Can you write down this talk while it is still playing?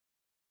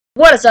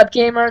What is up,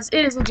 gamers?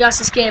 It is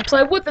Injustice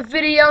Gameplay with a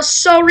video.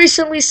 So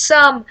recently,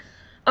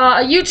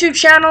 a YouTube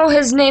channel,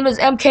 his name is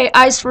MK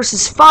Ice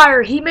vs.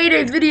 Fire. He made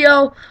a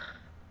video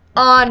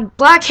on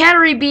Black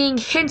Canary being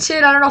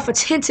hinted. I don't know if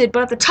it's hinted,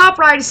 but at the top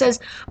right it says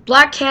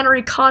Black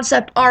Canary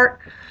concept art,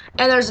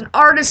 and there's an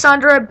artist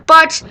under it.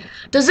 But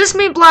does this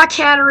mean Black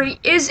Canary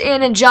is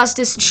in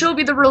Injustice and she'll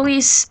be the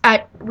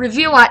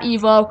reveal at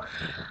EVO?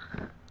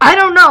 I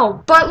don't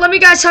know, but let me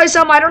guys tell you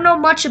something. I don't know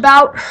much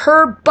about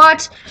her,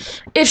 but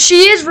if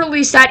she is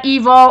released at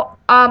EVO,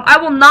 I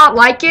will not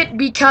like it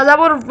because I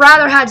would have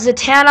rather had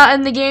Zatana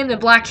in the game than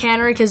Black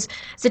Canary because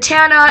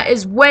Zatana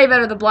is way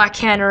better than Black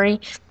Canary.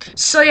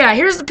 So yeah,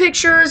 here's the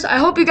pictures. I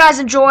hope you guys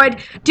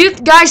enjoyed. Do you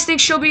guys think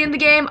she'll be in the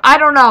game? I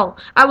don't know.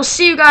 I will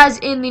see you guys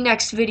in the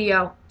next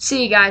video.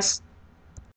 See you guys.